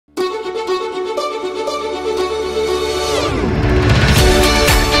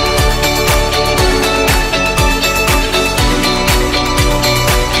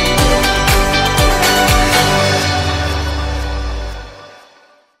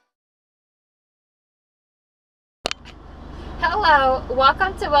Hello,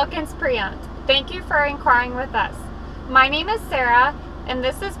 welcome to Wilkins Pre-Owned. Thank you for inquiring with us. My name is Sarah and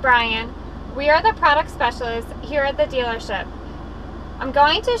this is Brian. We are the product specialists here at the dealership. I'm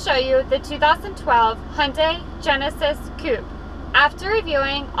going to show you the 2012 Hyundai Genesis Coupe. After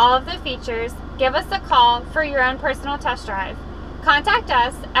reviewing all of the features, give us a call for your own personal test drive. Contact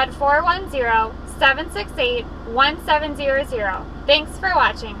us at 410-768-1700. Thanks for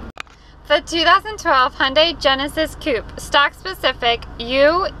watching. The 2012 Hyundai Genesis Coupe, stock specific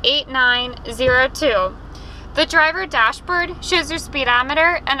U8902. The driver dashboard shows your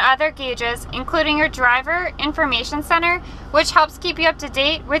speedometer and other gauges, including your driver information center, which helps keep you up to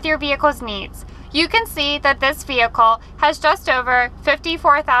date with your vehicle's needs. You can see that this vehicle has just over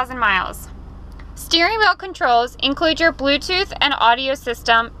 54,000 miles. Steering wheel controls include your Bluetooth and audio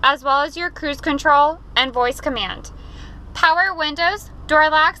system, as well as your cruise control and voice command. Power windows, door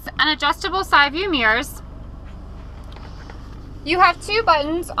locks, and adjustable side view mirrors. You have two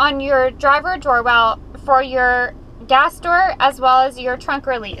buttons on your driver doorbell for your gas door as well as your trunk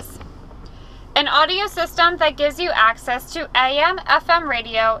release. An audio system that gives you access to AM, FM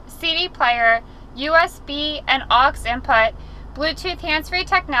radio, CD player, USB and aux input, Bluetooth hands-free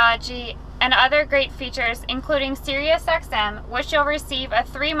technology, and other great features including Sirius XM, which you'll receive a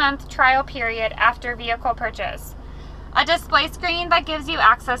 3-month trial period after vehicle purchase. A display screen that gives you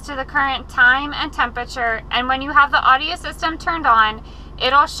access to the current time and temperature, and when you have the audio system turned on,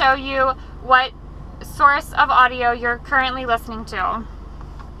 it'll show you what source of audio you're currently listening to.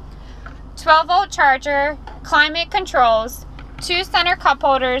 12-volt charger, climate controls, 2 center cup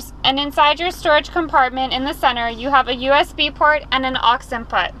holders, and inside your storage compartment in the center you have a USB port and an aux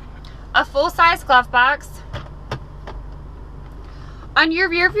input. A full-size glove box. On your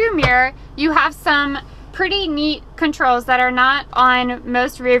rear view mirror you have some pretty neat controls that are not on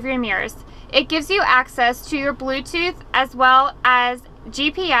most rear view mirrors. It gives you access to your Bluetooth as well as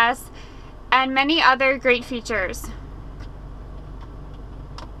GPS and many other great features.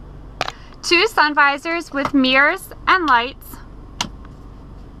 2 sun visors with mirrors and lights.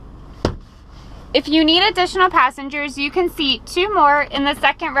 If you need additional passengers, you can seat 2 more in the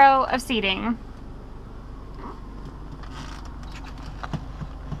second row of seating.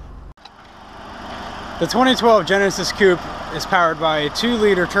 The 2012 Genesis Coupe is powered by a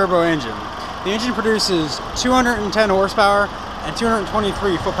 2-liter turbo engine. The engine produces 210 horsepower and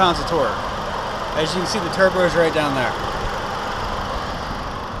 223 foot-pounds of torque. As you can see, the turbo is right down there.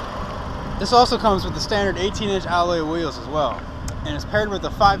 This also comes with the standard 18-inch alloy wheels as well, and is paired with a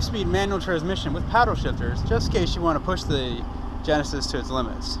 5-speed manual transmission with paddle shifters, just in case you want to push the Genesis to its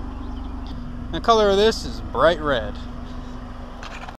limits. The color of this is bright red.